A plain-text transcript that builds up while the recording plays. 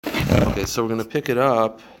Okay, so we're going to pick it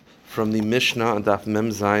up from the Mishnah on Daf Mem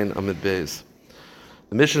Zayin Amid Beis.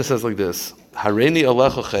 The Mishnah says like this: Hareini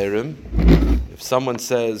alecha chayrim. If someone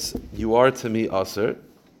says, "You are to me aser,"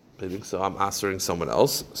 meaning so I'm asering someone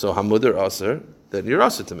else. So hamuder aser, then you're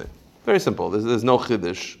aser to me. Very simple. There's no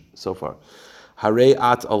chiddush so far. Harei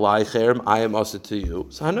at alai chayrim, I am aser to you.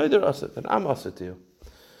 So hanoider aser, then I'm aser to you.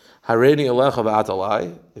 Hareini alecha v'at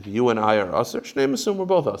alai. If you and I are aser, shnei masum, we're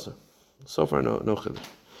both aser. So far, no chiddush.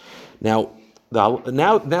 Now is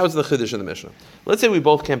the chiddush in the Mishnah. Let's say we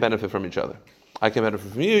both can't benefit from each other. I can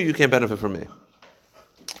benefit from you, you can't benefit from me.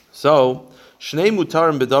 So, shnei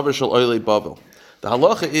mutarim b'davar shel oilei bavel. The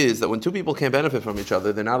halacha is that when two people can't benefit from each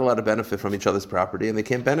other, they're not allowed to benefit from each other's property, and they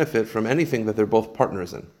can't benefit from anything that they're both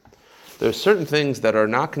partners in. There are certain things that are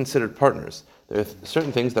not considered partners. There are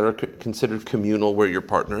certain things that are considered communal where you're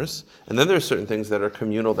partners, and then there are certain things that are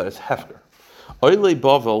communal that is hefker. Oilei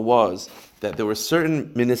bavel was that there were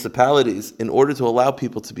certain municipalities, in order to allow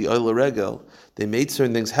people to be oile regel, they made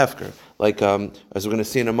certain things hefker. Like, as we're going to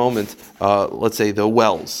see in a moment, let's say the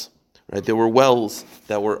wells. Right? There were wells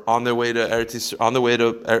that were on their way to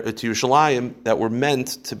Yerushalayim that were meant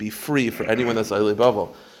to be free for anyone that's oile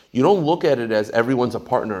bavel. You don't look at it as everyone's a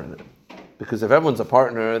partner in it. Because if everyone's a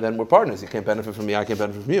partner, then we're partners. You can't benefit from me, I can't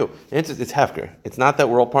benefit from you. It's hefker. It's not that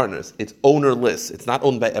we're all partners. It's ownerless. It's not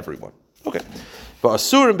owned by everyone. Okay. But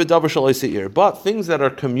things that are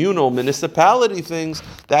communal municipality things,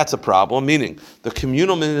 that's a problem. Meaning, the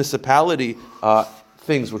communal municipality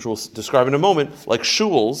things, which we'll describe in a moment, like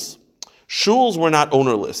shuls. Shuls were not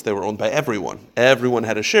ownerless; they were owned by everyone. Everyone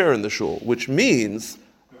had a share in the shul, which means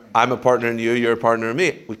I'm a partner in you, you're a partner in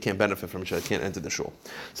me. We can't benefit from each other. Can't enter the shul.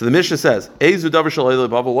 So the Mishnah says, "Eizu davar shel oilei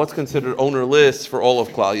bavel." What's considered ownerless for all of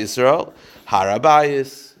Klal Yisrael?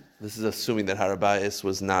 Harabayis. This is assuming that Harabayis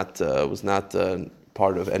was not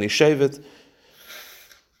part of any shevet.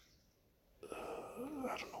 I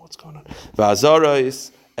don't know what's going on.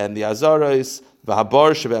 V'azarais and the azarais,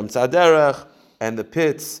 v'habar shebem tzaderech, and the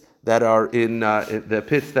pits that are in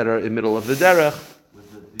middle of the derech,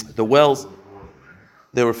 the wells.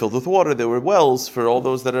 They were filled with water. They were wells for all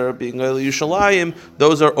those that are being Yerushalayim.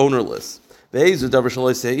 Those are ownerless.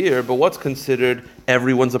 But what's considered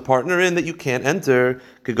everyone's a partner in that you can't enter?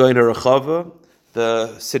 Could go into Rechava,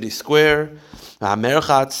 the city square,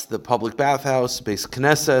 Merchatz, the public bathhouse, Beis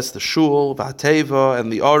Knesses, the shul, V'hateva,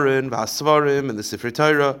 and the Aron, V'hasvarim, and the Sifrei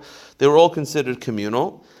Torah. They were all considered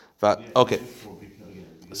communal. Okay.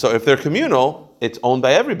 So if they're communal, it's owned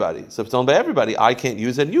by everybody. So if it's owned by everybody, I can't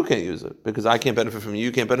use it and you can't use it. Because I can't benefit from you,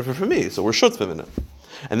 you can't benefit from me. So we're shutzvim in it.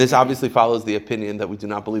 And this obviously follows the opinion that we do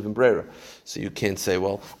not believe in Brera. So you can't say,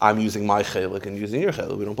 well, I'm using my chelik and using your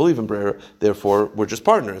chelik. We don't believe in Brera, therefore we're just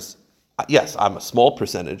partners. Yes, I'm a small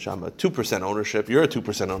percentage. I'm a 2% ownership. You're a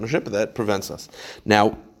 2% ownership, but that prevents us.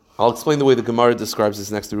 Now, I'll explain the way the Gemara describes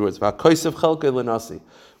this next three words.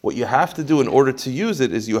 What you have to do in order to use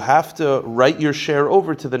it is you have to write your share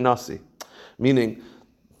over to the nasi. Meaning,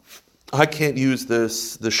 I can't use the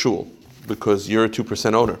shul because you're a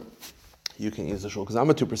 2% owner. You can't use the shul because I'm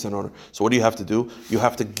a 2% owner. So what do you have to do? You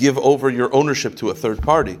have to give over your ownership to a third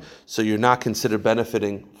party. So you're not considered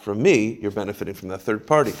benefiting from me, you're benefiting from that third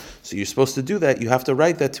party. So you're supposed to do that. You have to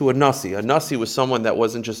write that to a nasi. A nasi was someone that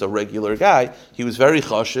wasn't just a regular guy. He was very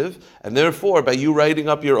chashiv. And therefore, by you writing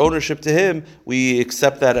up your ownership to him, we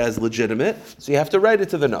accept that as legitimate. So you have to write it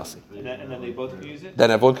to the nasi. And then they both could use it? Then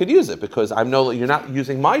everyone could use it because you're not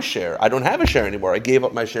using my share. I don't have a share anymore. I gave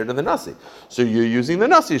up my share to the nasi. So you're using the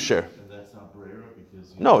nasi's share.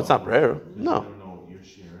 No, it's not Brera. No. You don't know what your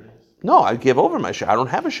share is? No, I give over my share. I don't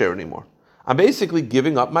have a share anymore. I'm basically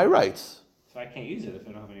giving up my rights. So I can't use it if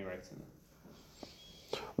I don't have any rights in it.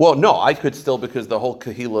 Well, no, I could still because the whole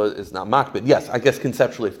kahila is not makbid. Yes, I guess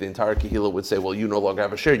conceptually if the entire kahila would say, well, you no longer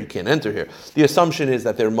have a share, you can't enter here. The assumption is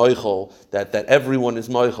that they're moichel, that everyone is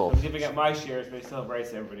moichel. I'm giving up my shares, but I still have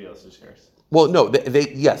rights to everybody else's shares. Well, no,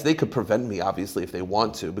 they could prevent me, obviously, if they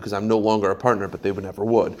want to, because I'm no longer a partner, but they would never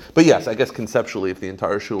would. But yes, I guess conceptually, if the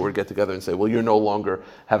entire shul were to get together and say, well, you no longer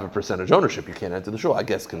have a percentage ownership, you can't enter the shul, I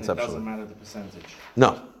guess conceptually. It doesn't matter the percentage.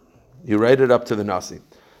 No. You write it up to the nasi.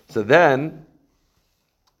 So then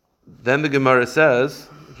the Gemara says,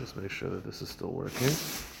 just make sure that this is still working.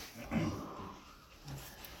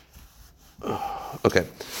 Okay.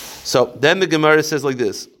 So then the Gemara says like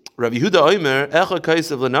this. Rav Yehuda Omer, Echa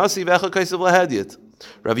Kaisav L'Nasi, V'Echa Kaisav L'Hadyat.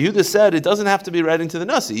 Rav Yehuda said it doesn't have to be writing to the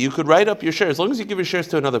Nasi. You could write up your shares. As long as you give your shares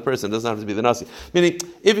to another person, it doesn't have to be the Nasi. Meaning,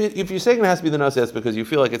 if you're saying it has to be the Nasi, that's because you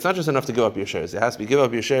feel like it's not just enough to give up your shares. It has to be give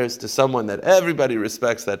up your shares to someone that everybody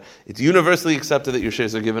respects, that it's universally accepted that your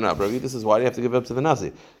shares are given up. Rav Yehuda says, why do you have to give it up to the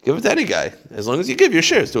Nasi? Give it to any guy. As long as you give your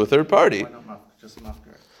shares to a third party. Why not just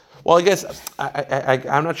mafkar? Well, I guess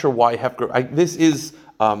I'm not sure why Hefker. This is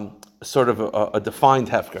sort of a defined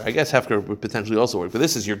Hefker. I guess Hefker would potentially also work, but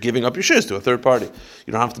this is you're giving up your shares to a third party.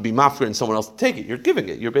 You don't have to be mafker and someone else to take it. You're giving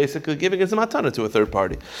it. You're basically giving it as a matana to a third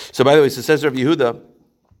party. So by the way, so says Rav Yehuda.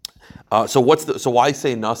 So why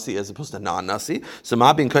say nasi as opposed to non-nasi? So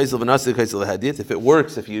ma being kaisel v'nasi kaisel hadith. If it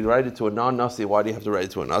works, if you write it to a non-nasi, why do you have to write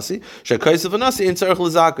it to a nasi? She kaisel v'nasi in tzarich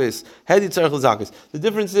l'zakis. Hadith tzarich l'zakis. The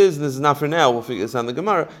difference is, and this is not for now, we'll figure this out in the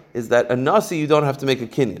Gemara, is that a nasi you don't have to make a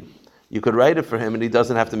kinyan. You could write it for him, and he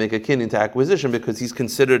doesn't have to make a kinyan to acquisition because he's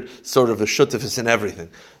considered sort of a shutafis in everything.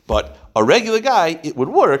 But a regular guy, it would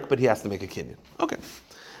work, but he has to make a kinyan. Okay.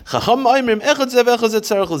 Chacham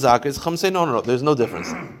say no, there's no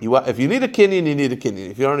difference. If you need a kinyan, you need a kinyan.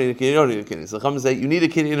 If you don't need a kinyan, you don't need a kinyan. So Chacham say you need a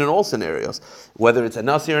kinyan in all scenarios, whether it's a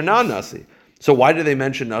nasi or a non-nasi. So why do they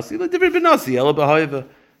mention nasi? Like different nasi,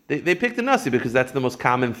 They picked a nasi because that's the most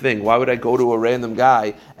common thing. Why would I go to a random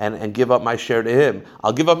guy and give up my share to him?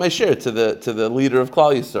 I'll give up my share to the leader of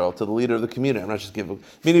Klal Yisrael, to the leader of the community. I'm not just giving.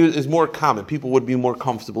 It's more common. People would be more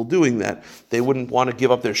comfortable doing that. They wouldn't want to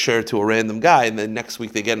give up their share to a random guy, and then next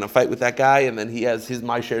week they get in a fight with that guy, and then he has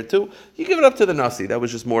my share too. You give it up to the nasi. That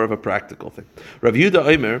was just more of a practical thing. Rav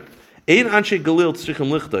Yehuda Omer, Ein Anshe Galil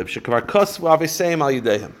Tzrichim Lichtov Shekvar Kos V'Aveseim Al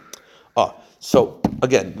Yideihem. So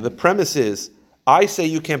again, the premise is, I say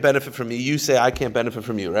you can't benefit from me, you say I can't benefit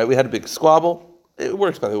from you, right? We had a big squabble. It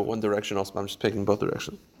works, by the way, one direction also, I'm just picking both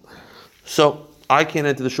directions. So, I can't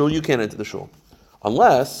enter the shul, you can't enter the shul.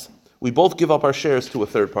 Unless we both give up our shares to a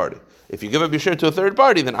third party. If you give up your share to a third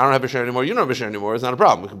party, then I don't have a share anymore, you don't have a share anymore, it's not a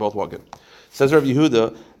problem, we can both walk in. Says Rav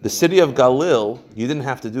Yehuda, the city of Galil, you didn't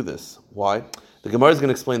have to do this. Why? The Gemara is going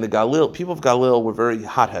to explain the Galil, people of Galil were very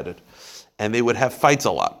hot-headed, and they would have fights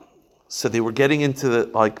a lot. So they were getting into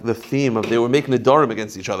the theme of, they were making nedarim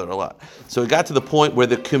against each other a lot. So it got to the point where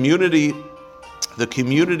the community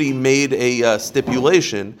made a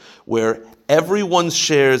stipulation where everyone's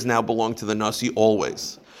shares now belong to the nasi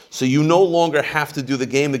always. So you no longer have to do the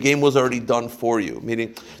game. The game was already done for you.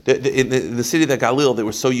 Meaning, in the city of Galil, they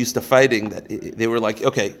were so used to fighting that they were like,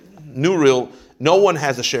 okay, new rule. No one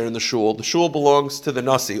has a share in the shul. The shul belongs to the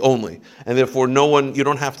nasi only. And therefore you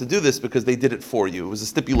don't have to do this because they did it for you. It was a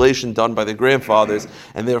stipulation done by the grandfathers,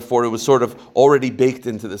 and therefore it was sort of already baked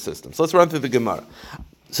into the system. So let's run through the Gemara.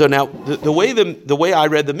 So now, the way I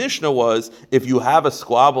read the Mishnah was, if you have a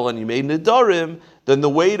squabble and you made nedarim, then the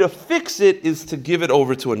way to fix it is to give it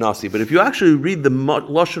over to a nasi. But if you actually read the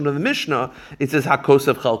lashon of the Mishnah, it says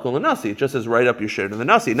hakosav chalkol nasi. It just says write up your share to the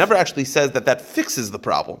nasi. It never actually says that fixes the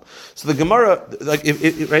problem. So the Gemara, like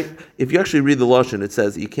if you actually read the lashon, it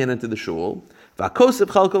says you can't enter the shul. Vakosav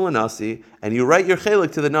chalkol nasi, and you write your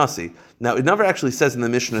chelik to the nasi. Now, it never actually says in the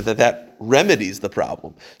Mishnah that remedies the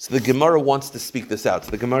problem. So the Gemara wants to speak this out.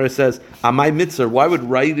 So the Gemara says, Amai mitzvah, why would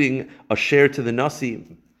writing a share to the nasi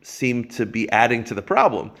seem to be adding to the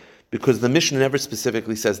problem? Because the Mishnah never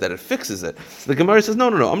specifically says that it fixes it. So the Gemara says, no.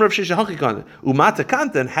 Amar Rav Shisha Hachikan, Umata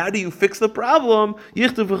Kantan, how do you fix the problem?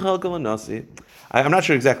 Yichtu v'chalkol nasi. I'm not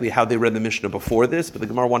sure exactly how they read the Mishnah before this, but the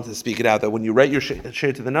Gemara wanted to speak it out, that when you write your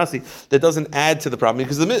share to the nasi, that doesn't add to the problem,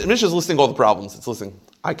 because the Mishnah is listing all the problems. It's listing,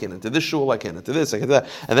 I can't enter this shul, I can't enter this, I can't enter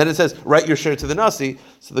that. And then it says, write your share to the nasi.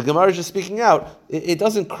 So the Gemara is just speaking out. It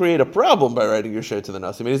doesn't create a problem by writing your share to the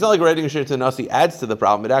nasi. I mean, it's not like writing your share to the nasi adds to the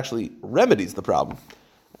problem, it actually remedies the problem.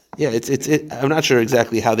 Yeah, I'm not sure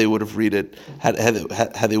exactly how they would have read it, how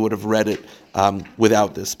they would have read it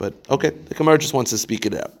without this, but okay, the Gemara just wants to speak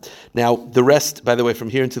it out. Now, the rest, by the way, from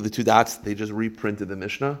here into the two dots, they just reprinted the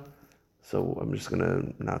Mishnah, so I'm just going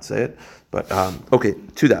to not say it, but okay,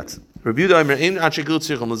 two dots. And in Galil,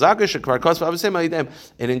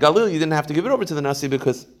 you didn't have to give it over to the nasi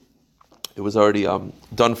because it was already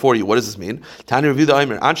done for you. What does this mean? Tani review the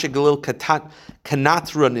Aimer. Anshe Galil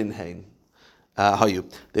kanatranin hein. How you?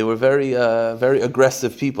 They were very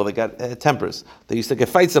aggressive people. They got tempers. They used to get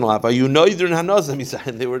fights in a lot. You know,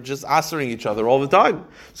 they were just answering each other all the time.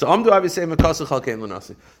 So the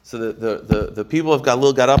people of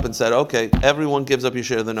Galil got up and said, okay, everyone gives up your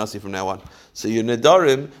share of the nasi from now on. So your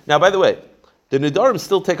nedarim. Now, by the way, the nedarim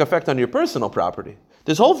still take effect on your personal property.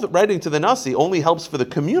 This whole writing to the nasi only helps for the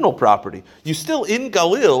communal property. You still in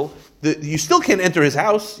Galil. You still can't enter his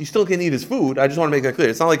house. You still can't eat his food. I just want to make that clear.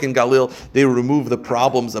 It's not like in Galil they remove the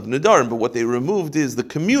problems of nedarim, but what they removed is the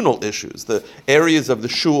communal issues, the areas of the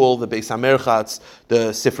shul, the Beis Hamerchatz, the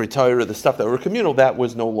Sifrei Torah, the stuff that were communal. That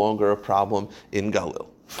was no longer a problem in Galil.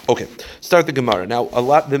 Okay, start the Gemara now.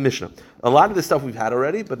 The Mishnah. A lot of this stuff we've had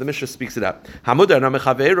already, but the Mishnah speaks it out.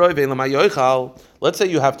 Let's say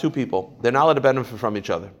you have two people. They're not allowed to benefit from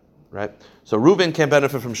each other. right? So Reuven can't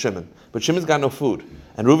benefit from Shimon, but Shimon's got no food,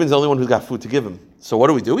 and Reuven's the only one who's got food to give him. So what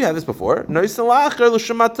do? We had this before. What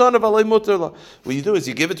you do is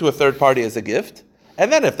you give it to a third party as a gift,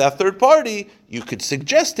 and then if that third party, you could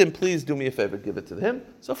suggest him, please do me a favor, give it to him.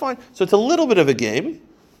 So fine. So it's a little bit of a game,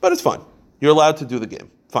 but it's fine. You're allowed to do the game.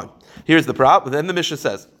 Fine. Here's the problem. Then the Mishnah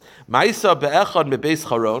says, Ma'isa be'echad mebeis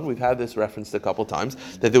Charon. We've had this referenced a couple times,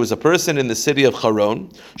 that there was a person in the city of Charon,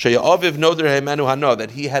 she'ya'aviv noder he'menu hano,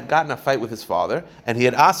 that he had gotten a fight with his father, and he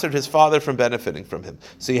had asked his father from benefiting from him.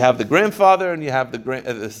 So you have the grandfather and you have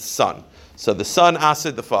the son. So the son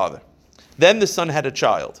asked the father. Then the son had a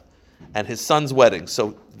child, and his son's wedding.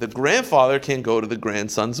 So the grandfather can't go to the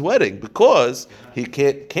grandson's wedding because he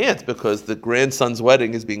can't because the grandson's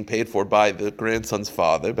wedding is being paid for by the grandson's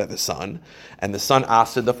father, by the son, and the son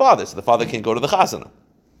asked the father, so the father can't go to the chazana.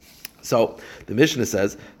 So the Mishnah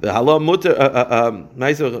says the halal muter.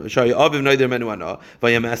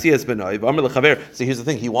 So here's the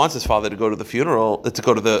thing: he wants his father to go to the funeral, to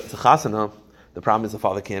go to the chazana. The problem is the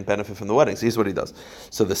father can't benefit from the wedding. So here's what he does: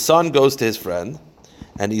 so the son goes to his friend,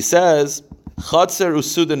 and he says,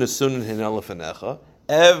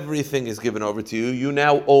 everything is given over to you. You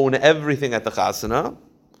now own everything at the chasana.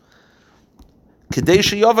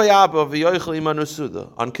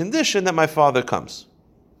 On condition that my father comes.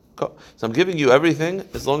 So I'm giving you everything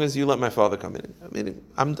as long as you let my father come in. Meaning,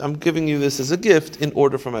 I'm giving you this as a gift in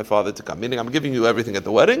order for my father to come. Meaning, I'm giving you everything at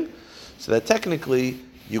the wedding, so that technically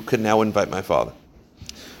you can now invite my father.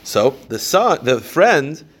 So the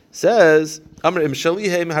friend says, so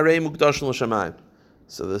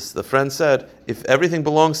the friend said, if everything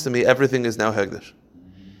belongs to me, everything is now Hegdish.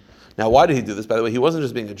 Now, why did he do this? By the way, he wasn't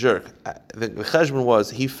just being a jerk. The cheshbon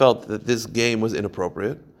was, he felt that this game was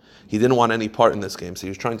inappropriate. He didn't want any part in this game. So he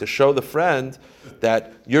was trying to show the friend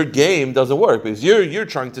that your game doesn't work because you're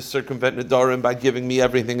trying to circumvent Nedarim by giving me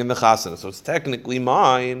everything in the chasana. So it's technically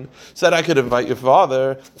mine. Said I could invite your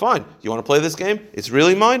father. Fine. You want to play this game? It's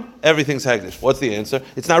really mine? Everything's Hegdish. What's the answer?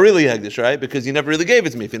 It's not really Hegdish, right? Because you never really gave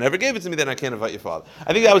it to me. If you never gave it to me, then I can't invite your father.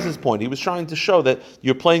 I think that was his point. He was trying to show that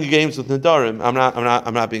you're playing games with Nedarim.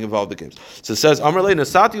 I'm not being involved in the games. So it says, So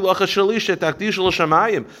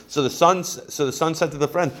the son said to the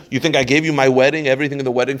friend, you think I gave you my wedding, everything in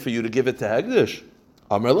the wedding for you to give it to Hegdish?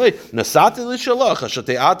 So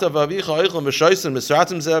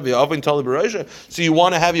you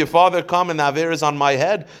want to have your father come and the aver is on my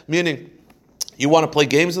head? Meaning, you want to play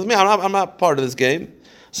games with me? I'm not part of this game.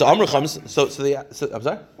 So Amr comes. I'm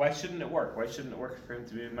sorry. Why shouldn't it work? Why shouldn't it work for him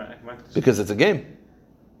to be Because it's a game.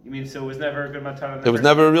 You mean so it was never a good matana? It was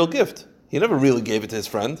never a real gift. He never really gave it to his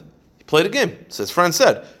friend. He played a game. So his friend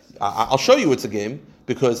said, "I'll show you it's a game."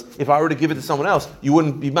 Because if I were to give it to someone else, you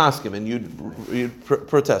wouldn't be masking and you'd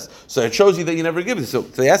protest. So it shows you that you never give it. So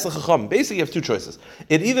they asked the Chacham, basically you have two choices.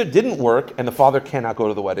 It either didn't work and the father cannot go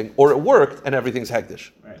to the wedding, or it worked and everything's hektish.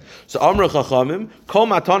 Right. So Amr Chachamim, Kol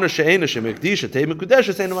matana she'ena she'mekdisha tei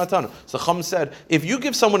mekudeshes einu matana. So Chacham said, if you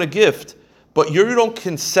give someone a gift, but you don't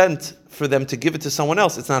consent for them to give it to someone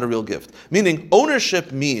else, it's not a real gift. Meaning,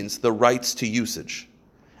 ownership means the rights to usage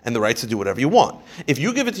and the rights to do whatever you want. If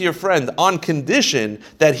you give it to your friend on condition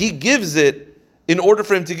that he gives it in order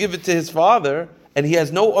for him to give it to his father, and he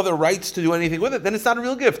has no other rights to do anything with it, then it's not a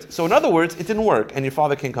real gift. So in other words, it didn't work, and your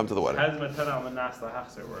father can't come to the wedding. How does matana al manas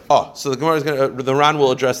lahachzer work? Oh, so the Gemara is going to, the Ran will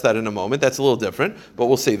address that in a moment. That's a little different, but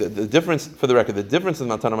we'll see. The difference, for the record, the difference in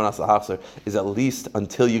matana manas lahachzer is at least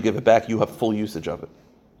until you give it back, you have full usage of it.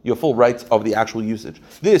 You have full rights of the actual usage.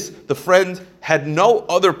 This, the friend had no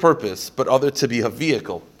other purpose but other to be a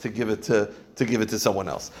vehicle to give it to someone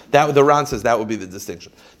else. That the Ran says that would be the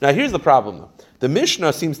distinction. Now here's the problem though. The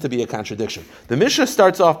Mishnah seems to be a contradiction. The Mishnah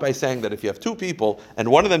starts off by saying that if you have two people and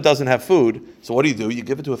one of them doesn't have food, so what do? You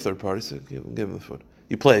give it to a third party, so give them the food.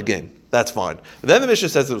 You play a game. That's fine. But then the Mishnah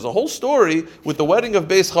says there was a whole story with the wedding of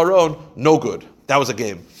Beis Charon, no good. That was a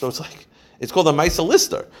game. So it's like, it's called a Maisa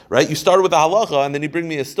Lister, right? You start with a halacha, and then you bring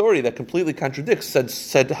me a story that completely contradicts said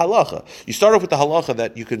halacha. You start off with the halacha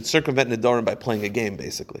that you can circumvent Nedarim by playing a game,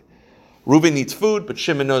 basically. Reuven needs food, but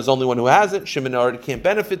Shimon is the only one who has it. Shimon already can't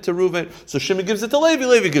benefit to Reuven, so Shimon gives it to Levi,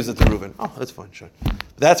 Levi gives it to Reuven. Oh, that's fine, sure.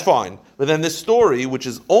 That's fine. But then this story, which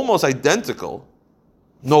is almost identical,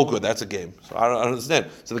 no good, that's a game. So I don't understand.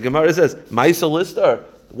 So the Gemara says, Maisa Lister,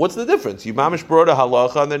 what's the difference? You mamish brought a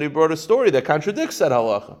halacha, and then you brought a story that contradicts that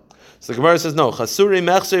halacha. So the Gemara says, no. The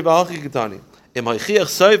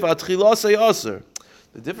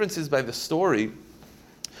difference is by the story,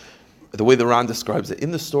 the way the Ran describes it. In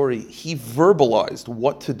the story, he verbalized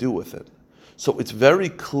what to do with it. So it's very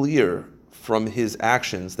clear from his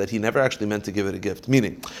actions that he never actually meant to give it a gift.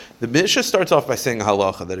 Meaning, the Mishnah starts off by saying a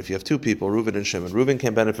halacha that if you have two people, Reuven and Shimon, Reuven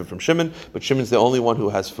can benefit from Shimon, but Shimon's the only one who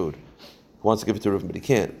has food. He wants to give it to Reuven, but he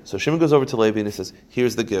can't. So Shimon goes over to Levi and he says,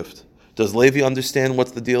 here's the gift. Does Levi understand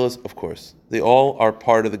what the deal is? Of course. They all are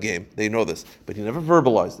part of the game. They know this. But he never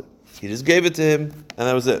verbalized it. He just gave it to him, and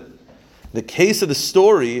that was it. The case of the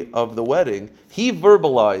story of the wedding, he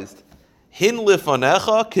verbalized, Hin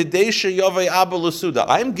lifanecha kadesha yavei abba l'suda.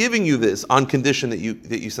 I'm giving you this on condition that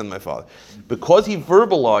you send my father. Because he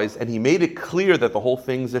verbalized and he made it clear that the whole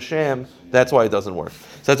thing's a sham, that's why it doesn't work.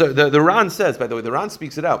 So the Ran says, by the way, the Ran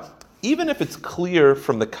speaks it out. Even if it's clear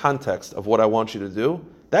from the context of what I want you to do,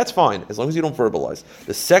 that's fine, as long as you don't verbalize.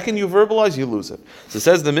 The second you verbalize, you lose it. So it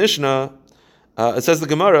says the Mishnah, it says the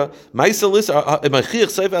Gemara, over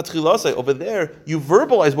there, you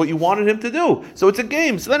verbalize what you wanted him to do. So it's a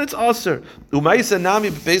game, so then it's aser.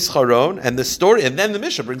 And the story, and then the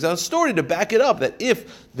Mishnah brings out a story to back it up, that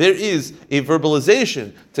if there is a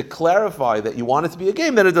verbalization to clarify that you want it to be a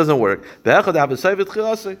game, then it doesn't work.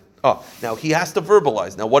 Oh, now he has to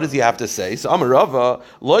verbalize. Now what does he have to say? So Amarava,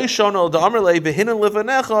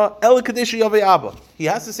 he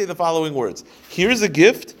has to say the following words. Here's a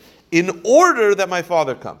gift in order that my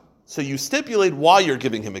father come. So you stipulate why you're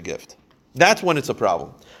giving him a gift. That's when it's a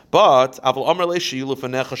problem. But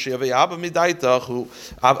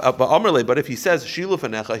if he says,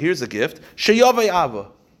 here's a gift,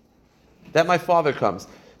 that my father comes.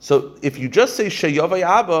 So if you just say Sheyavay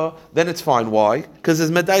Abba, then it's fine. Why? Because it's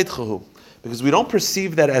Medait Chahu. Because we don't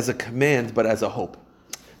perceive that as a command, but as a hope.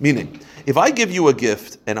 Meaning, if I give you a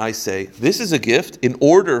gift and I say, this is a gift in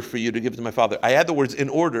order for you to give to my father, I add the words in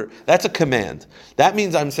order, that's a command. That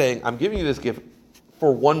means I'm saying, I'm giving you this gift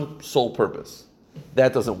for one sole purpose.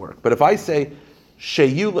 That doesn't work. But if I say,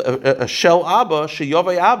 Shel Abba,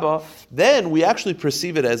 Sheyavay Abba, then we actually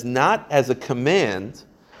perceive it as not as a command,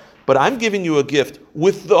 but I'm giving you a gift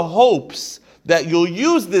with the hopes that you'll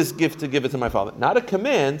use this gift to give it to my father. Not a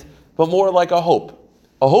command, but more like a hope.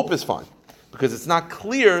 A hope is fine, because it's not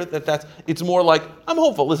clear it's more like, I'm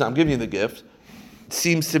hopeful. Listen, I'm giving you the gift. It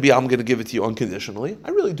seems to be I'm going to give it to you unconditionally.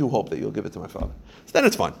 I really do hope that you'll give it to my father. So then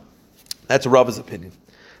it's fine. That's Rava's opinion.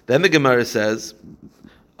 Then the Gemara says,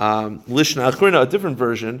 Lishna Achrina, a different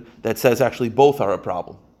version that says actually both are a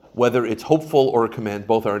problem. Whether it's hopeful or a command,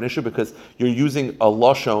 both are an issue because you're using a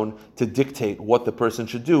lashon to dictate what the person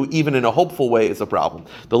should do, even in a hopeful way, is a problem.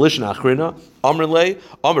 The Lishna Achrina, Amrle,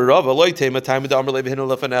 Amrava, Loitema, time with Amrle Vehinu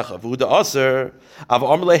Lefanecha, Vuda Aser, Av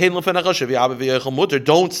Amrle Hein Lefanecha, Shevi Abba V'Yechel Mutter.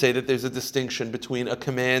 Don't say that there's a distinction between a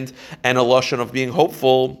command and a lashon of being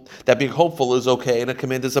hopeful, that being hopeful is okay and a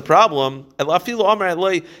command is a problem.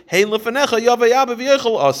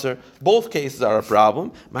 Both cases are a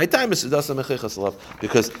problem. My time is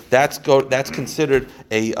because that's considered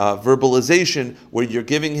a verbalization where you're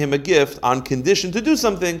giving him a gift on condition to do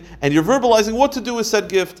something, and you're verbalizing what to do with said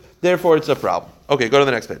gift. Therefore, it's a problem. Okay, go to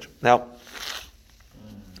the next page. Now,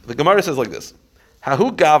 the Gemara says like this: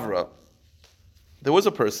 Hahu Gavra. There was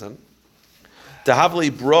a person,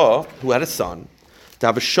 Dahavle Bra, who had a son,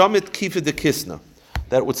 Davashamit Kifa de Kisna,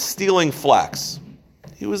 that was stealing flax.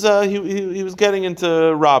 He was getting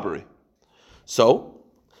into robbery. So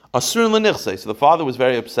the father was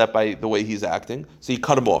very upset by the way he's acting, so he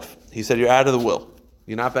cut him off. He said, you're out of the will.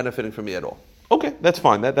 You're not benefiting from me at all. Okay, that's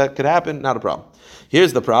fine. That could happen, not a problem.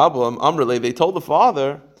 Here's the problem. Amrele, they told the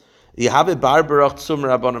father,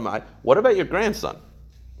 what about your grandson?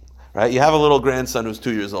 Right? You have a little grandson who's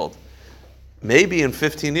 2 years old. Maybe in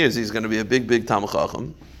 15 years he's going to be a big Talmid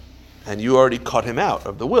Chacham, and you already cut him out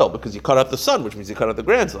of the will because you cut out the son, which means you cut out the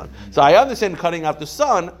grandson. So I understand cutting out the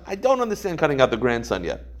son. I don't understand cutting out the grandson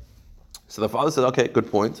yet. So the father said, okay, good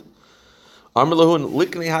point.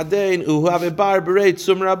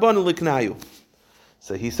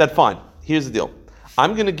 So he said, fine, here's the deal.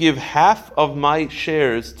 I'm going to give half of my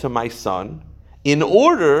shares to my son in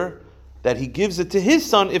order that he gives it to his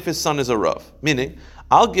son if his son is a Rav. Meaning,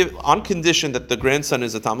 I'll give, on condition that the grandson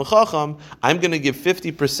is a Talmid Chacham, I'm going to give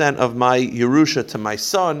 50% of my Yerusha to my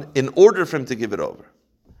son in order for him to give it over.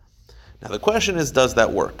 Now the question is, does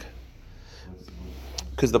that work?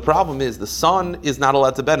 Because the problem is, the son is not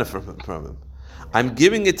allowed to benefit from him. I'm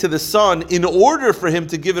giving it to the son in order for him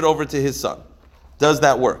to give it over to his son. Does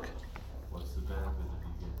that work? What's the benefit that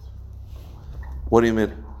he gets? What do you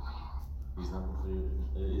mean? He's not clear.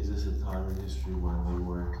 Is this a time in history when they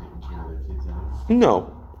weren't taking care of their kids anymore?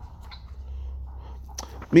 No.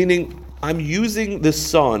 Meaning, I'm using the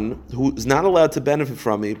son who is not allowed to benefit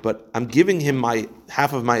from me, but I'm giving him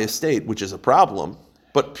half of my estate, which is a problem,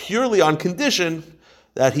 but purely on condition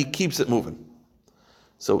that he keeps it moving.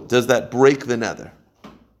 So does that break the nether?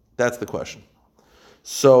 That's the question.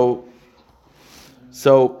 So Is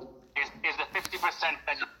the 50%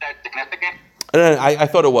 that significant? I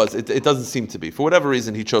thought it was. It doesn't seem to be. For whatever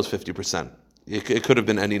reason, he chose 50%. It could have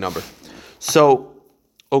been any number. So,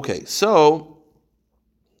 okay,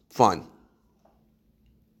 fine.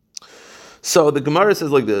 So the Gemara says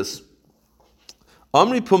like this.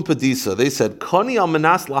 Amri Pumpadisa, they said, Kani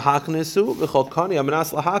amanas lahaknesu, v'chol kani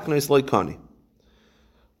amanas lahaknes like kani.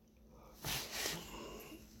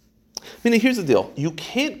 Meaning, here's the deal. You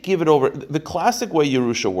can't give it over. The classic way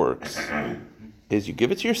Yerusha works is you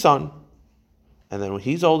give it to your son, and then when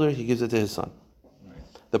he's older, he gives it to his son.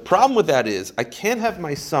 The problem with that is, I can't have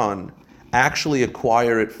my son actually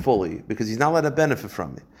acquire it fully because he's not allowed to benefit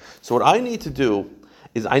from it. So what I need to do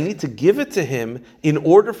is I need to give it to him in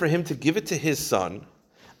order for him to give it to his son.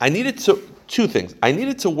 I needed two things. I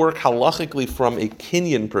needed to work halachically from a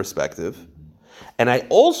kinyan perspective, and I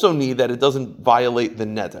also need that it doesn't violate the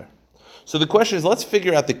neder. So the question is, let's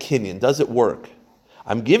figure out the kinyan. Does it work?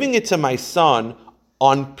 I'm giving it to my son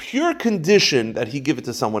on pure condition that he give it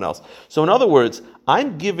to someone else. So in other words,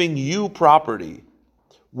 I'm giving you property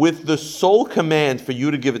with the sole command for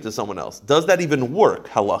you to give it to someone else. Does that even work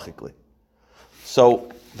halachically?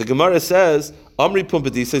 So the Gemara says, Amri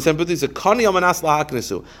Pumpadisa, Kani amanas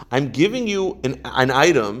lahaknesu. I'm giving you an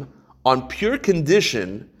item on pure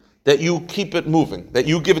condition that you keep it moving, that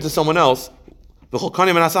you give it to someone else. It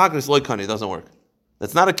doesn't work.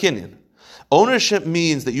 That's not a kinyan. Ownership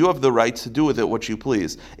means that you have the right to do with it what you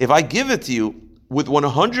please. If I give it to you with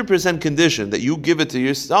 100% condition that you give it to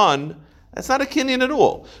your son, that's not a kinyan at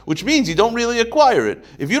all, which means you don't really acquire it.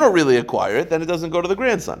 If you don't really acquire it, then it doesn't go to the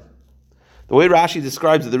grandson. The way Rashi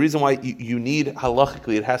describes it, the reason why you need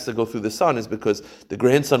halachically it has to go through the son is because the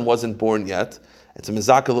grandson wasn't born yet. It's a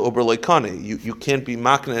mizaka l'uber loikani. You can't be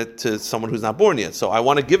makne to someone who's not born yet. So I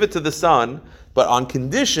want to give it to the son, but on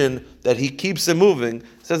condition that he keeps it moving.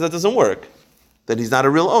 Says that doesn't work. That he's not a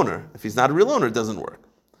real owner. If he's not a real owner, it doesn't work.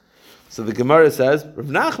 So the Gemara says, Rav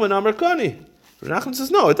Nachman Amar Kani. Rav Nachman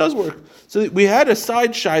says, no, it does work. So we had a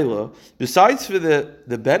side shaila. Besides for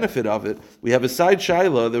the benefit of it, we have a side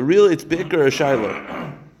shaila. It's bigger a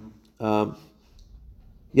shaila.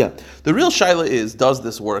 The real shaila is, does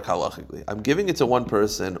this work halachically? I'm giving it to one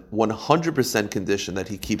person, 100% condition that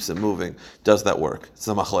he keeps it moving. Does that work? It's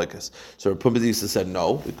a machlekes. So Rav Pumpadisa said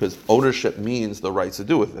no, because ownership means the right to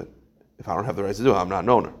do with it. If I don't have the right to do it, I'm not an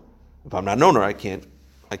owner. If I'm not an owner, I can't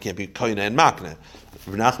be koine and makne.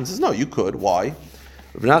 Rav Nachman says, no, you could. Why?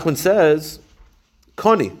 Rav Nachman says,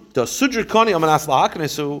 Kani, does sudr Kani amanas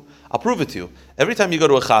lahaknesu? I'll prove it to you. Every time you go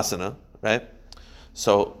to a chasana, right?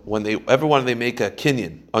 So when they make a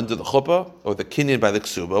kinyan under the chuppah or the kinyan by the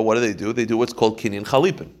ksuba, what do? They do what's called kinyan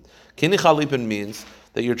chalipin. Kinyan chalipin means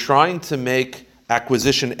that you're trying to make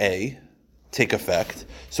acquisition A take effect.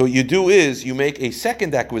 So what you do is you make a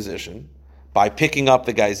second acquisition by picking up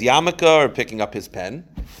the guy's yarmulke or picking up his pen,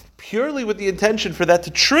 purely with the intention for that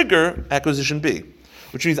to trigger acquisition B,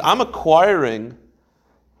 which means I'm acquiring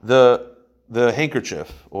the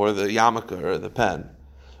handkerchief or the yarmulke or the pen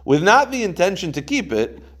with not the intention to keep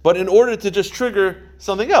it, but in order to just trigger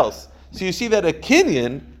something else. So you see that a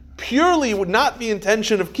kinyan purely with not the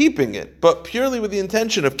intention of keeping it, but purely with the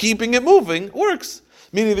intention of keeping it moving, works.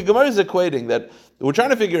 Meaning the Gemara is equating that we're trying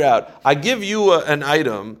to figure out, I give you an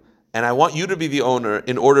item, and I want you to be the owner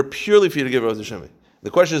in order purely for you to give it to Shemi. The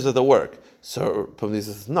question is, does it work? So Pumdi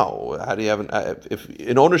says, no. How do you have if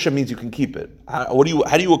an ownership means you can keep it? How do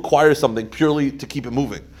you acquire something purely to keep it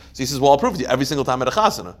moving? So he says, well, I'll prove to you every single time at a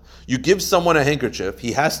chasana. You give someone a handkerchief,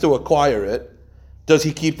 he has to acquire it. Does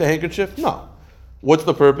he keep the handkerchief? No. What's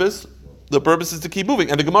the purpose? The purpose is to keep moving.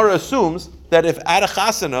 And the Gemara assumes that if at a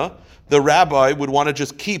chasana, the rabbi would want to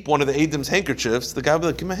just keep one of the Adam's handkerchiefs, the guy would be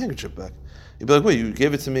like, give my handkerchief back. He'd be like, wait, you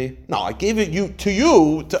gave it to me? No, I gave it to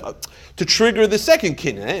you to trigger the second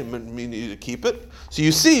kinyan. I didn't mean you to keep it. So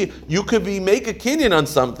you see, you could make a kinyan on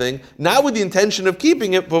something, not with the intention of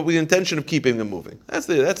keeping it, but with the intention of keeping it moving.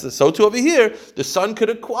 So too over here, the son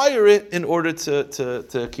could acquire it in order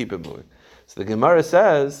to keep it moving. So the Gemara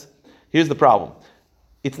says, here's the problem.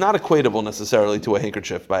 It's not equatable necessarily to a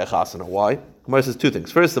handkerchief by a chasana. Why? Gemara says two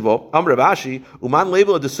things. First of all, Amr Abashi, Uman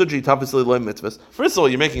label de sudri tafis loy mitzvahs. First of all,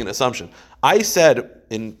 you're making an assumption. I said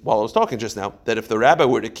while I was talking just now that if the rabbi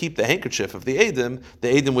were to keep the handkerchief of the Edom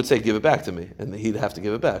would say, "Give it back to me," and he'd have to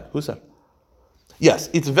give it back. Who said?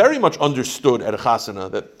 Yes, it's very much understood at a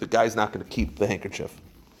chasana that the guy's not going to keep the handkerchief.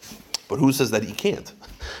 But who says that he can't?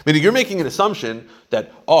 Meaning you're making an assumption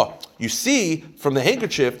that, you see from the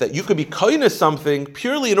handkerchief that you could be koine something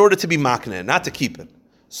purely in order to be makne, not to keep it.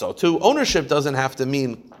 So too, ownership doesn't have to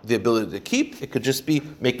mean the ability to keep. It could just be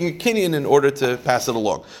making a kinyan in order to pass it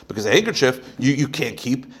along. Because a handkerchief, you can't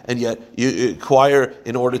keep, and yet you acquire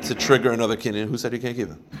in order to trigger another kinyan. Who said you can't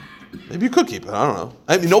keep it? Maybe you could keep it. I don't know.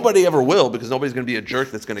 I mean, nobody ever will, because nobody's going to be a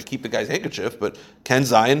jerk that's going to keep the guy's handkerchief. But Ken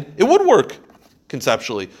Zion, it would work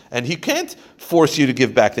conceptually, and he can't force you to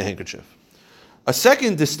give back the handkerchief. A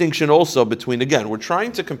second distinction also between, again, we're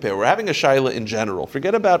trying to compare. We're having a shaila in general.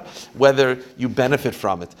 Forget about whether you benefit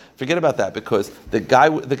from it. Forget about that, because the guy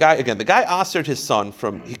asered his son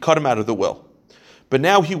he cut him out of the will. But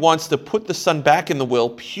now he wants to put the son back in the will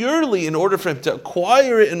purely in order for him to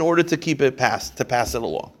acquire it in order to keep it pass it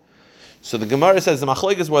along. So the Gemara says the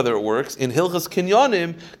machlek is whether it works. In Hilchas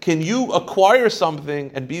Kinyanim, can you acquire something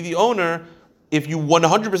and be the owner if you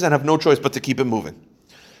 100% have no choice but to keep it moving?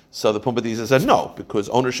 So the Pumbedisa said no, because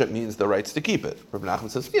ownership means the rights to keep it. Rabbi Nachman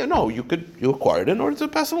says, yeah, no, you acquired it in order to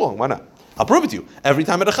pass it along. Why not? I'll prove it to you. Every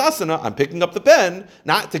time at a chasana, I'm picking up the pen,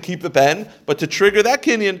 not to keep the pen, but to trigger that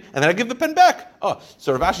kinyan, and then I give the pen back. Oh,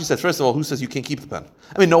 so Rav Ashi says, first of all, who says you can't keep the pen?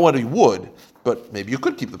 I mean, nobody would, but maybe you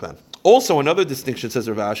could keep the pen. Also, another distinction, says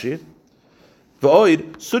Rav Ashi,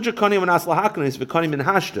 V'oid, suja kani manas lahaknis v'kani min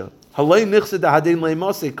hashta. Halay nichse da hadin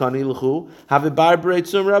leimase kani l'chu, have a bar breit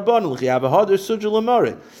sum rabban l'chi, have a hadr suja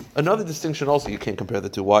lamare. Another distinction also, you can't compare the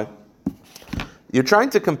two. Why? You're trying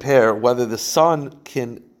to compare whether the son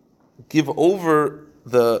can give over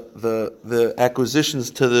the acquisitions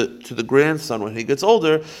to the grandson when he gets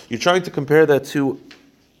older. You're trying to compare that to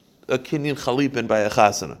a kinyan chalipin by a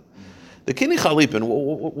chasana. The kinyan chalipin,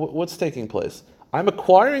 what's taking place? I'm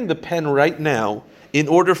acquiring the pen right now in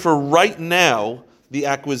order for right now the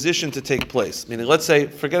acquisition to take place. Meaning, let's say,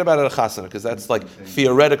 forget about it at a chasana, because that's like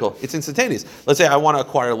theoretical. It's instantaneous. Let's say I want to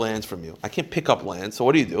acquire lands from you. I can't pick up land, so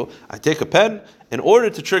what do? I take a pen in order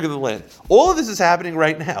to trigger the land. All of this is happening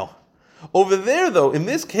right now. Over there, though, in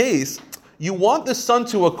this case, you want the son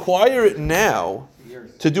to acquire it now,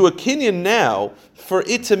 to do a kinyan now, for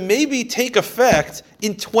it to maybe take effect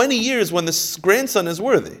in 20 years when the grandson is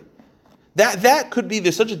worthy. That could be,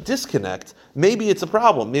 there's such a disconnect, maybe it's a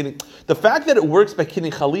problem. Meaning, the fact that it works by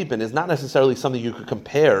kinyan chalipin is not necessarily something you could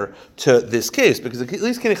compare to this case, because at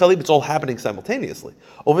least kinyan chalipin, it's all happening simultaneously.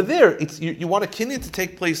 Over there, you want a kinyan to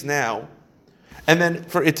take place now, and then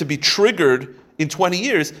for it to be triggered in 20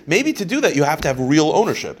 years, maybe to do that you have to have real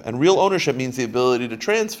ownership. And real ownership means the ability to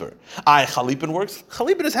transfer. Chalipin works.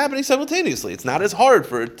 Chalipin is happening simultaneously. It's not as hard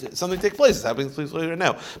for something to take place. It's happening right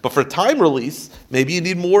now. But for time release, maybe you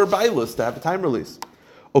need more bailus to have a time release.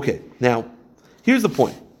 Okay, now, here's the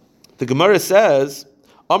point. The Gemara says,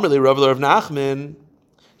 Amrli Rav Nachman,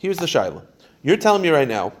 here's the shaila. You're telling me right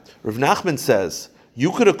now, Rav Nachman says,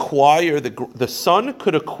 you could acquire, the son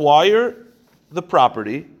could acquire the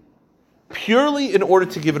property purely in order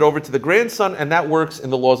to give it over to the grandson, and that works in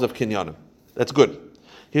the laws of kinyanim. That's good.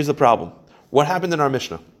 Here's the problem. What happened in our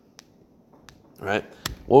Mishnah? Right?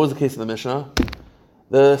 What was the case of the Mishnah?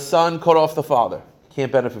 The son cut off the father. Can't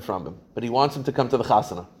benefit from him. But he wants him to come to the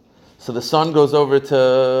chasana. So the son goes over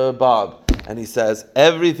to Bob, and he says,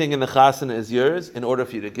 everything in the chasana is yours in order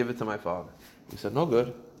for you to give it to my father. He said, no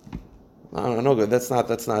good. No good. That's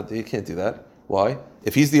not, you can't do that. Why?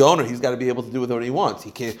 If he's the owner, he's got to be able to do with what he wants.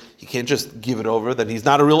 He can't just give it over. Then he's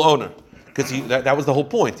not a real owner, because that was the whole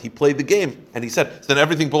point. He played the game, and he said, "So then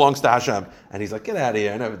everything belongs to Hashem." And he's like, "Get out of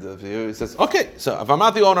here! I never did it for you." He says, "Okay, so if I'm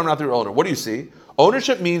not the owner, I'm not the real owner. What do you see?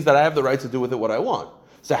 Ownership means that I have the right to do with it what I want.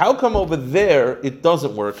 So how come over there it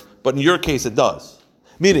doesn't work, but in your case it does?"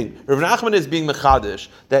 Meaning, Rav Nachman is being mechadish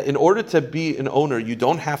that in order to be an owner, you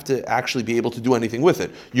don't have to actually be able to do anything with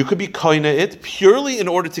it. You could be koina it purely in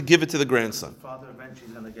order to give it to the grandson. The father eventually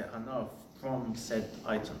is going to get hana from said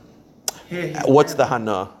item. What's the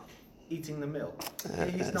hana? Eating the milk.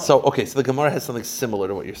 So the Gemara has something similar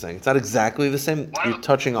to what you're saying. It's not exactly the same. You're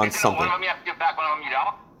touching on something. One of them you have to give back, one of them you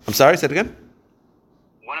don't. I'm sorry, say it again?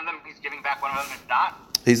 One of them he's giving back, one of them is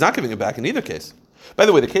not. He's not giving it back in either case. By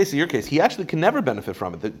the way, the case of your case, he actually can never benefit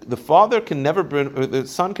from it. The father can never, the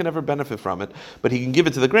son can never benefit from it, but he can give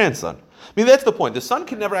it to the grandson. I mean, that's the point. The son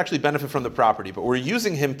can never actually benefit from the property, but we're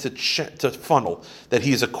using him to funnel that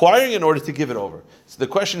he's acquiring in order to give it over. So the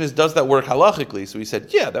question is, does that work halachically? So he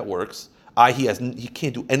said, yeah, that works. He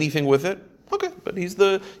can't do anything with it. Okay, but he's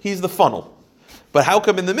the funnel. But how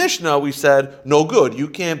come in the Mishnah we said, no good, you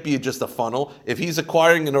can't be just a funnel. If he's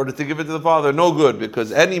acquiring in order to give it to the father, no good,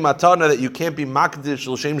 because any matana that you can't be makdish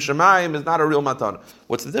l'shem shemayim is not a real matana.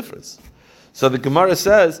 What's the difference? So the Gemara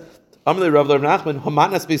says, the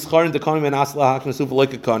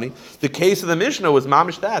case of the Mishnah was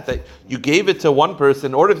mamish that you gave it to one person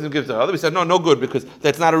in order to give it to the other. We said, no good, because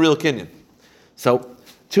that's not a real kinyan. So,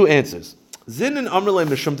 two answers. Zinin amrle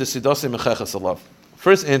mishum desidase mechechas alav.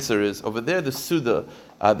 First answer is over there. The Suda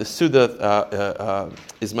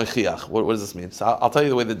is mechiach. What does this mean? So I'll tell you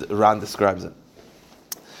the way that Ran describes it.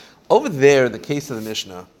 Over there, in the case of the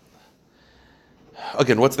Mishnah,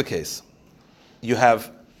 again, what's the case? You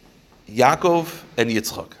have Yaakov and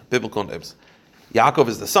Yitzchak, biblical names. Yaakov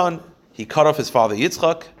is the son. He cut off his father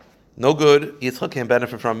Yitzchak. No good. Yitzchak can't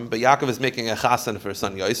benefit from him. But Yaakov is making a chasen for his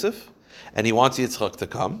son Yosef, and he wants Yitzchak to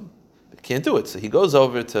come. But can't do it. So he goes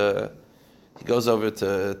over to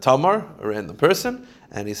Tamar, a random person,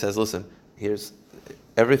 and he says, "Listen, here's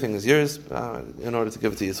everything is yours in order to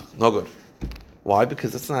give it to Yitzchak." No good. Why?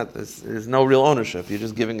 Because there's no real ownership. You're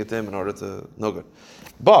just giving it to him in order to no good.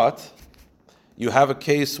 But you have a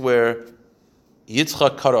case where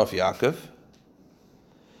Yitzchak cut off Yaakov,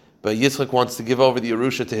 but Yitzchak wants to give over the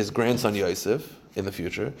Yerusha to his grandson Yosef in the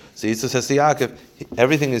future. So Yitzchak says to Yaakov,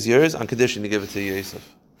 everything is yours on condition you give it to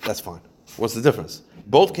Yosef. That's fine. What's the difference?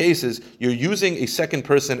 Both cases, you're using a second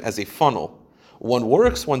person as a funnel. One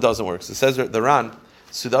works, one doesn't work. So it says the Ran,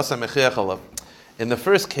 Sudasa Mechiach Alav. In the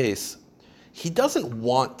first case, he doesn't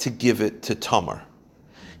want to give it to Tamar.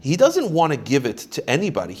 He doesn't want to give it to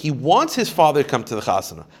anybody. He wants his father to come to the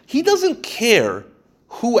chasana. He doesn't care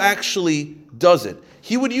who actually does it.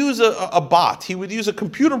 He would use a bot. He would use a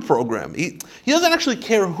computer program. He doesn't actually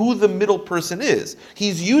care who the middle person is.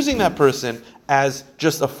 He's using that person as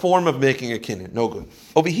just a form of making a kinyan. No good.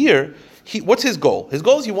 Over here, what's his goal? His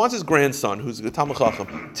goal is he wants his grandson, who's a Talmid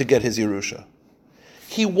Chacham, to get his Yerusha.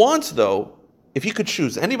 He wants, though, if he could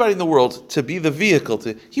choose anybody in the world to be the vehicle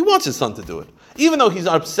he wants his son to do it. Even though he's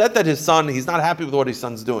upset that he's not happy with what his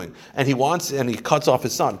son's doing, and he cuts off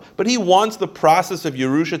his son. But he wants the process of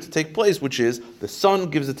Yerusha to take place, which is the son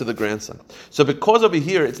gives it to the grandson. So because over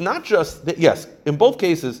here, it's not just, yes, in both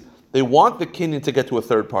cases, they want the kinyan to get to a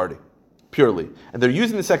third party, purely. And they're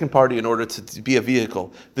using the second party in order to be a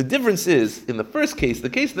vehicle. The difference is, in the first case, the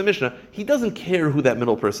case of the Mishnah, he doesn't care who that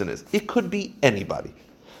middle person is. It could be anybody.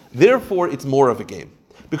 Therefore, it's more of a game.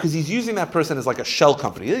 Because he's using that person as like a shell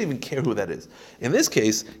company. He doesn't even care who that is. In this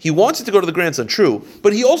case, he wants it to go to the grandson, true,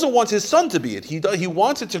 but he also wants his son to be it. He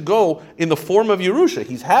wants it to go in the form of Yerusha.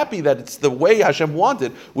 He's happy that it's the way Hashem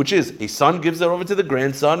wanted, which is a son gives it over to the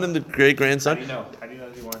grandson and the great-grandson. How do you know? How do you know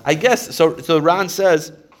he wants it? I guess, so Ran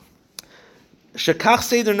says, Shekach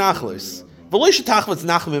Seder Nachlos. He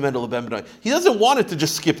doesn't want it to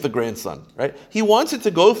just skip the grandson, right? He wants it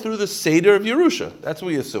to go through the Seder of Yerusha. That's what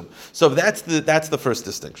we assume. So that's the first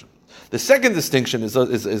distinction. The second distinction is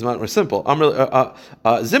much more simple. Zimna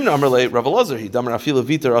Amrle Rav Elazar he Damar Afilu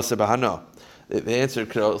Vitar Ase Bahano. The answer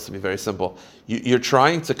could also be very simple. You're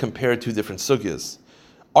trying to compare two different sugyas.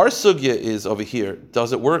 Our sugya is over here.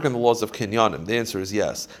 Does it work in the laws of Kinyanim? The answer is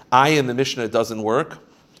yes. In the Mishnah it doesn't work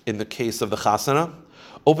in the case of the Chasana.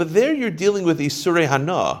 Over there, you're dealing with Isurei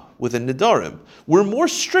Hana, with a Nidarim. We're more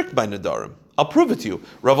strict by Nidarim. I'll prove it to you.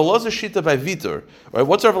 Rav Elazar Shita by Vitor. Right?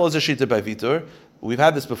 What's Rav Elazar Shita by Vitor? We've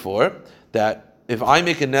had this before, that if I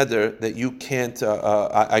make a neder that you can't,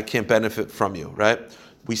 I can't benefit from you, right?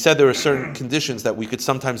 We said there are certain conditions that we could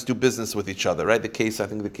sometimes do business with each other, right? I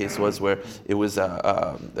think the case was where it was,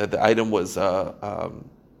 the item was,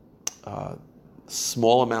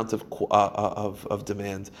 small amount of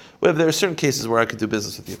demand. Well, there are certain cases where I could do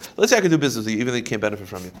business with you. Let's say I could do business with you, even though you can't benefit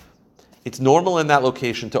from you. It's normal in that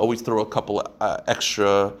location to always throw a couple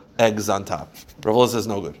extra eggs on top. Rav Elazar says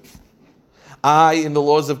no good. In the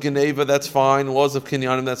laws of Geneva, that's fine. Laws of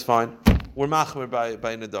Kinyanim, that's fine. We're machmer by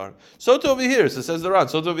Nadar. So to over here, so says the Ran.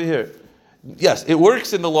 So to over here. Yes, it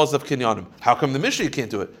works in the laws of Kinyanim. How come the Mishnah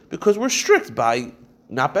can't do it? Because we're strict by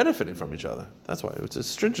not benefiting from each other. That's why it's a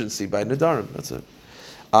stringency by Nadarim. That's it.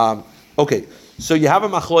 Okay, so you have a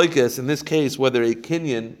machloikes in this case whether a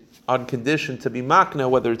kinyan on condition to be makna,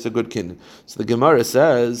 whether it's a good kinyan. So the Gemara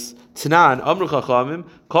says, Tanan Amru Chachamim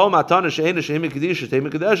Kol Matana She'ena She'im Kedisha She'im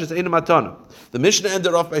Kedisha She'ena Matana. The Mishnah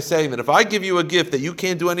ended off by saying that if I give you a gift that you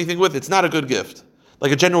can't do anything with, it's not a good gift.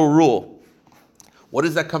 Like a general rule. What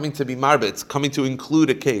is that coming to be marbit? It's coming to include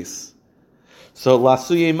a case. So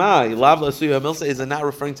lasuye mai, lav lasuye milsa is not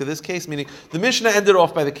referring to this case, meaning the Mishnah ended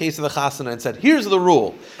off by the case of the chasana and said, here's the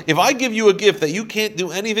rule. If I give you a gift that you can't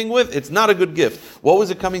do anything with, it's not a good gift. What was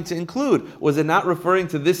it coming to include? Was it not referring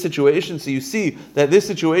to this situation? So you see that this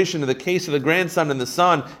situation, in the case of the grandson and the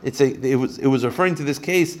son, it was referring to this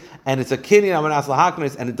case, and it's a kinyan amanas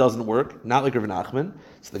lahaknes, and it doesn't work, not like Rav Nachman.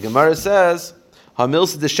 So the Gemara says,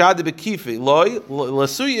 Hamils deshad bekifi loy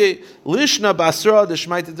lasuye lishna basra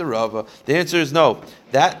deshmaita derava. The answer is no.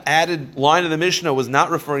 That added line of the Mishnah was not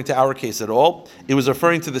referring to our case at all. It was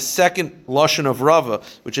referring to the second lashon of Rava,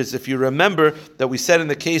 which is, if you remember, that we said in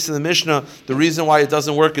the case of the Mishnah, the reason why it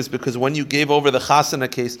doesn't work is because when you gave over the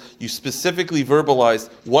chasana case, you specifically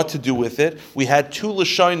verbalized what to do with it. We had two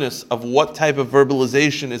lashonos of what type of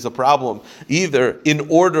verbalization is a problem, either in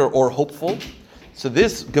order or hopeful. So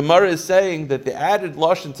this Gemara is saying that the added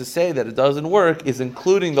lashon to say that it doesn't work is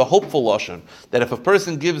including the hopeful lashon. That if a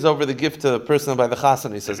person gives over the gift to the person by the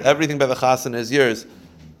chasana, he says, everything by the chasana is yours,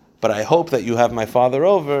 but I hope that you have my father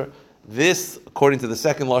over. This, according to the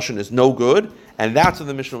second lashon, is no good, and that's what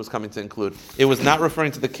the Mishnah was coming to include. It was not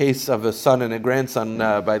referring to the case of a son and a grandson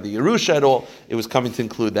by the Yerusha at all. It was coming to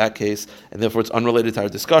include that case, and therefore it's unrelated to our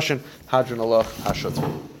discussion. Hadran Allah Hashat.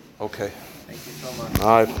 Okay. Thank you so much.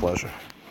 My pleasure.